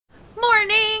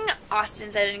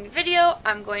Austin's editing a video,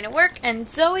 I'm going to work, and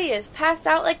Zoe is passed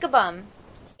out like a bum.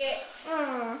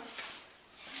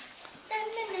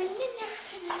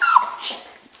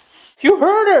 You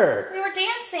heard her! We were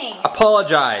dancing.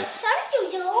 Apologize. Sorry,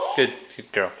 Jojo.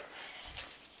 Good girl.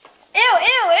 Ew,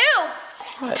 ew, ew!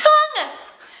 What? Tongue!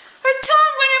 Her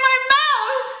tongue went in my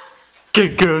mouth!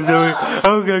 Good girl, Zoe.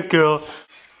 Oh, good girl.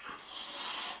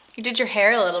 You did your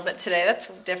hair a little bit today. That's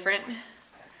different.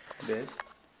 I did?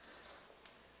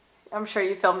 I'm sure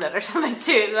you filmed it or something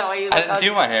too. Is that why you? I didn't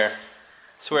do my hair.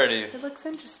 Swear to you. It looks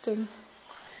interesting.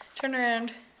 Turn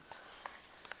around.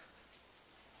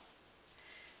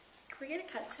 Can we get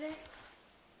a cut today?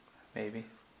 Maybe.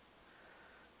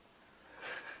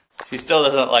 She still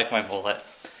doesn't like my mullet.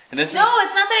 And this No,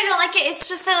 it's not that I don't like it. It's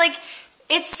just that, like,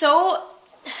 it's so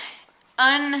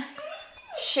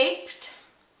unshaped.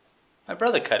 My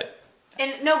brother cut it.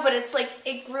 And no, but it's like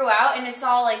it grew out, and it's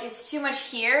all like it's too much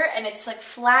here, and it's like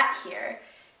flat here,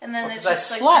 and then it's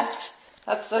just like this,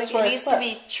 That's like where it needs to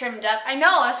be trimmed up. I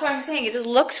know. That's what I'm saying. It just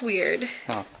looks weird.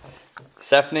 Oh.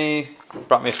 Stephanie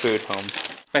brought me food home.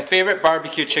 My favorite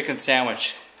barbecue chicken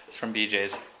sandwich is from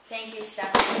BJ's. Thank you,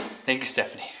 Stephanie. Thank you,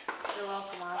 Stephanie. You're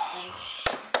welcome, Austin.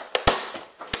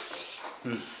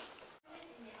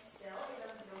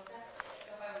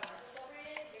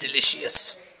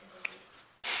 Delicious.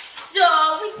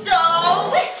 Zoe,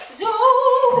 Zoe, Zoe.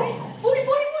 Booty, booty, booty,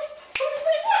 booty, booty,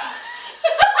 booty.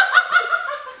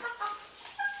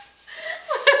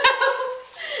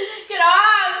 Get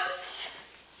off.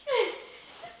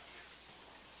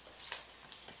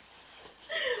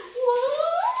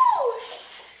 Woo.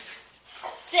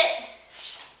 Sit.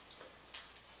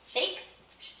 Shake.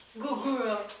 Good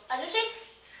girl. Other shake.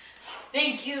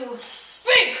 Thank you.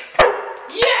 Speak.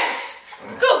 Yes.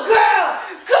 Good girl.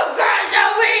 Good girl,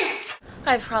 Zoe.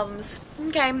 I have problems.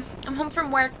 Okay, I'm home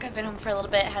from work. I've been home for a little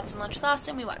bit. Had some lunch with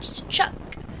Austin. We watched Chuck.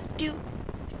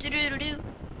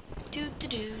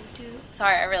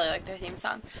 Sorry, I really like their theme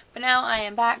song. But now I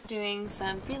am back doing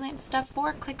some freelance stuff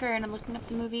for Clicker, and I'm looking up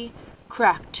the movie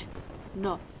Cracked,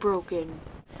 Not Broken.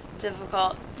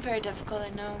 Difficult. Very difficult, I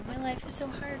know. My life is so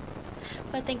hard.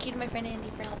 But thank you to my friend Andy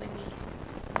for helping me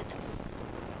with this.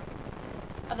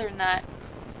 Other than that,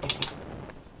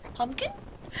 pumpkin?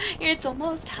 It's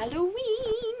almost Halloween!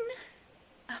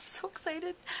 I'm so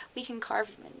excited. We can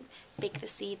carve them and bake the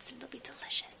seeds and it'll be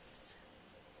delicious.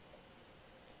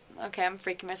 Okay, I'm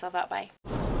freaking myself out. Bye.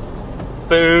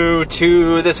 Boo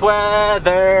to this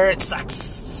weather. It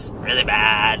sucks. Really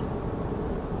bad.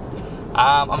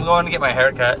 I'm going to get my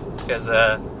hair cut because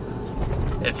I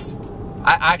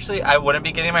wouldn't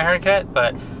be getting my hair cut,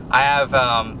 but I have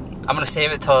I'm gonna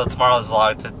save it till tomorrow's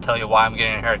vlog to tell you why I'm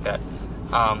getting a haircut.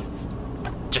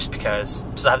 Just because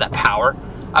I have that power.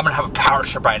 I'm gonna have a power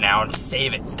trip right now and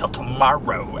save it till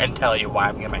tomorrow and tell you why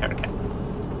I'm getting my haircut.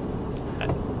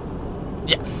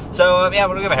 Yeah, so yeah, I'm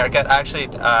gonna get my haircut. Actually,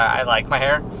 I like my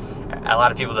hair. A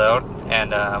lot of people don't,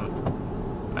 and I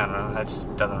don't know, that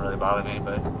just doesn't really bother me,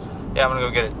 but yeah, I'm gonna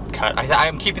go get it cut.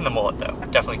 I'm keeping the mullet though,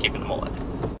 definitely keeping the mullet.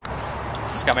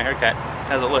 Just got my haircut. How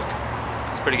does it look?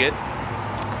 It's pretty good.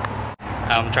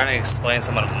 I'm trying to explain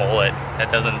someone a mullet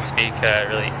that doesn't speak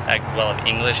really well of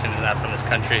English and is not from this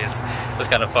country. It's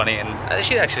kind of funny, and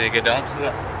she actually did a good job. So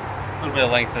got a little bit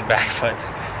of length in the back, but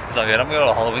it's all good. I'm gonna go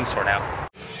to a Halloween store now.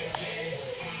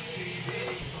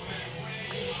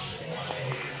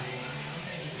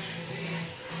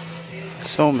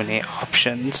 So many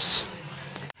options.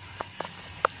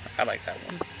 I like that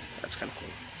one. That's kind of cool.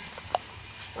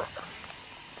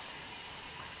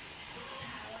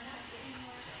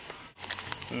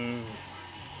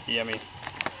 Yummy.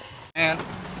 And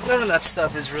none of that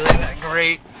stuff is really that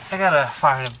great. I gotta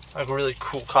find a really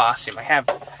cool costume. I have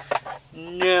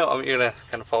no. I'm gonna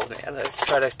kind of fall with me as I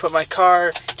try to put my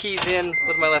car keys in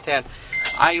with my left hand.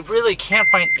 I really can't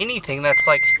find anything that's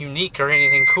like unique or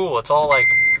anything cool. It's all like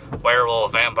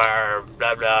werewolf, vampire,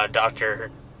 blah blah,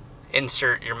 doctor,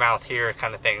 insert your mouth here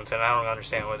kind of things, and I don't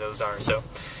understand what those are. So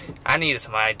I need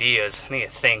some ideas. I need to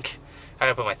think. I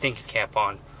gotta put my thinking cap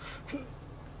on.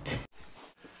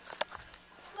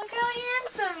 Look how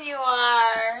handsome you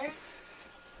are.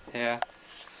 Yeah.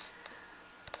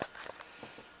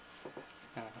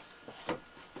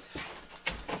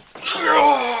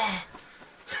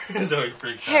 Zoe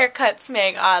freaks out. Haircuts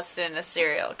make Austin a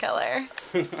serial killer.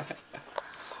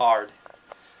 Hard.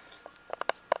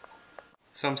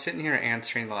 So I'm sitting here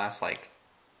answering the last like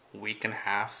week and a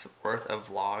half worth of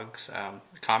vlogs,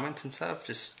 comments and stuff,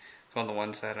 just on the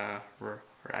ones that were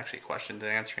actually questions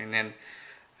and answering. And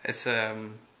it's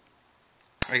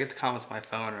I get the comments on my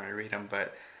phone and I read them,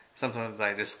 but sometimes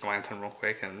I just glance at them real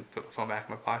quick and put my phone back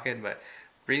in my pocket. But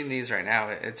reading these right now,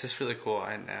 it's just really cool.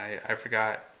 And I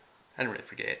forgot, I didn't really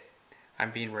forget.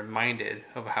 I'm being reminded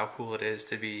of how cool it is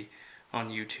to be on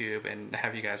YouTube and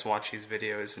have you guys watch these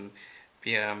videos and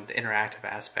be the interactive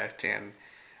aspect. And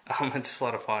it's just a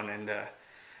lot of fun. And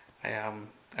I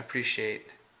appreciate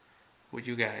with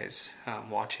you guys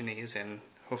watching these, and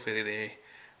hopefully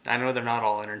I know they're not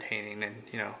all entertaining, and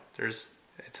you know, it's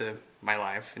my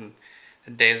life, and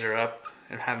the days are up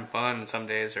and having fun, and some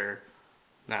days are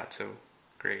not so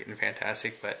great and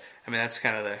fantastic. But I mean, that's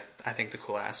kind of I think the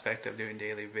cool aspect of doing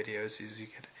daily videos is you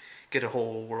get a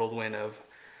whole whirlwind of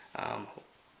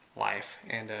life.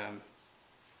 And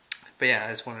but yeah, I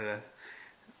just wanted to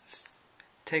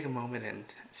take a moment and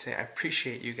say I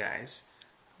appreciate you guys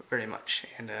very much,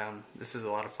 and this is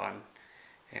a lot of fun.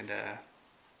 And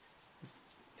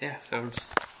yeah, so I'm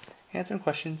just answering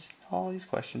questions, all these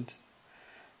questions.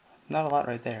 Not a lot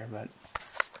right there, but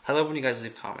I love when you guys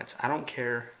leave comments. I don't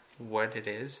care what it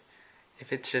is.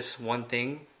 If it's just one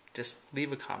thing, just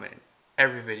leave a comment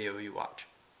every video you watch,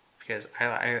 because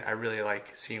I really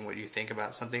like seeing what you think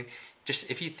about something. Just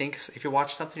if you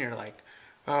watch something, you're like,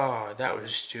 oh, that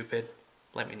was stupid,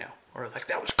 let me know. Or like,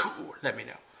 that was cool, let me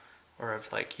know. Or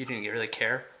if like you didn't really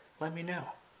care, let me know.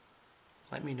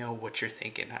 Let me know what you're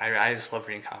thinking. I just love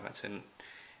reading comments, and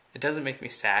it doesn't make me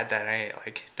sad that I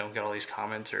like don't get all these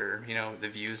comments or, you know, the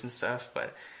views and stuff,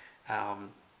 but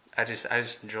I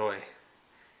just enjoy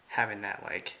having that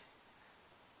like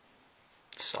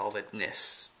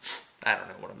solidness. I don't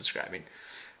know what I'm describing.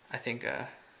 I think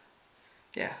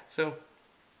yeah, so I'm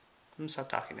gonna stop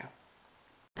talking now.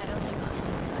 I don't think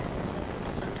Austin realizes it,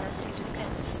 but sometimes he just kind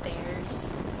of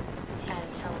stares at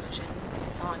a television if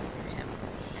it's on near him.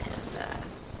 And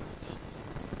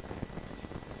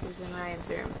he's in Ryan's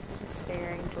room,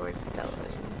 staring towards the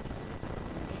television.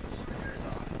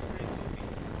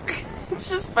 It's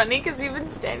just funny because he's been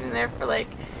standing there for like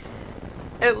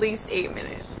at least 8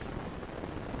 minutes.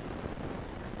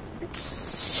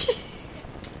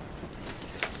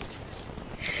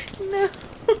 No.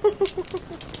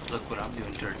 Look what I'm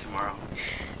doing to her tomorrow.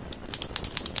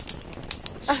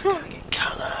 She's gonna get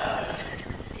colored.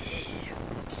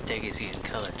 Steak is getting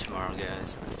colored tomorrow,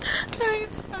 guys. I think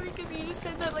it's funny because you just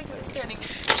said that like it was turning.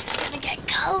 She's gonna get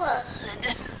colored.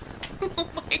 Oh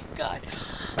my god.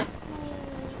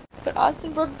 But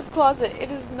Austin broke the closet.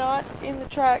 It is not in the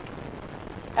track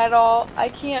at all. I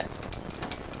can't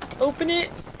open it.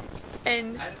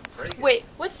 And wait,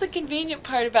 what's the convenient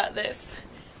part about this?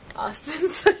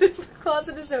 Austin's side of the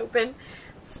closet is open.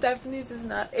 Stephanie's is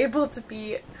not able to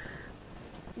be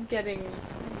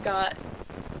got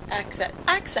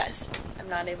accessed. I'm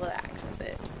not able to access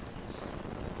it.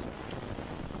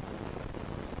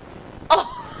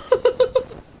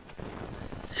 Oh!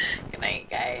 Good night,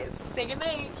 guys. Say good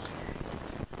night.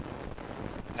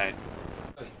 Night.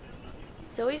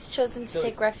 Zoe's chosen to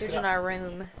take refuge in our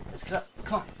room. Let's get up.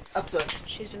 Come on. Up, Zoe.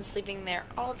 She's been sleeping there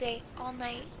all day, all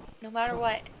night, no matter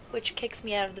what, which kicks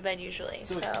me out of the bed usually.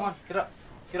 Zoe, so come on. Get up.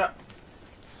 Get up.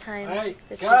 It's time Right,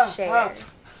 that go we share. up.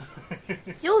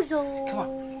 Yo-yo! Come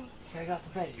on. You gotta get off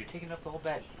the bed. You're taking up the whole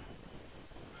bed.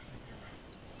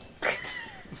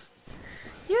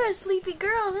 You're a sleepy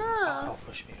girl, huh? Don't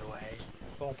push me away.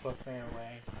 Don't push me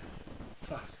away.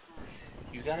 Come on.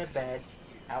 You got a bed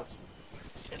out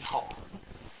in the hall.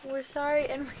 We're sorry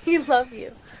and we love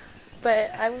you.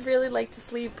 But I would really like to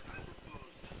sleep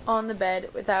on the bed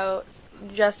without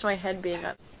just my head being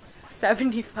up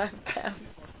 75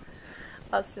 pounds.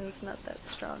 Austin's not that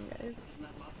strong, guys.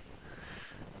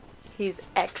 He's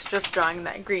extra strong in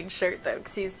that green shirt, though,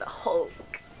 because he's the Hulk.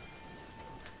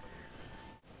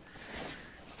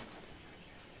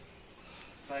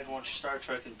 I can watch Star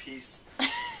Trek in peace. Are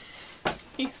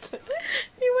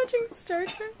you watching Star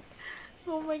Trek?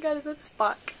 Oh my god, is that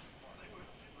Spock?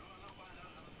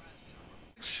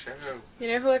 Sure. You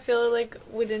know who I feel like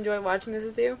would enjoy watching this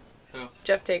with you? Who?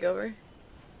 Jeff Takeover.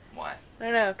 Why? I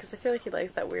don't know, because I feel like he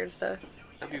likes that weird stuff.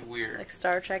 That'd be weird. Like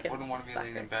Star Trek and I wouldn't want to be soccer.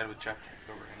 laying in bed with Jeff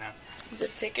Takeover right now.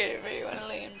 Jeff Takeover, you want to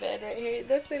lay in bed right here?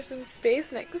 Look, there's some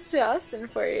space next to Austin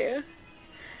for you.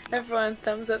 Everyone,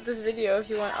 thumbs up this video if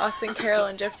you want Austin Carroll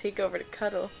and Jeff Takeover to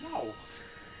cuddle. No.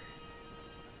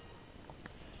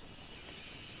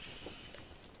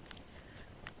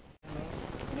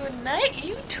 Good night,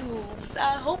 YouTubes.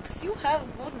 I hope you have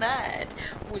a good night.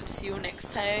 We'll see you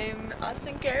next time.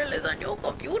 Austin Carroll is on your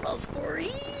computer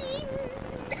screen.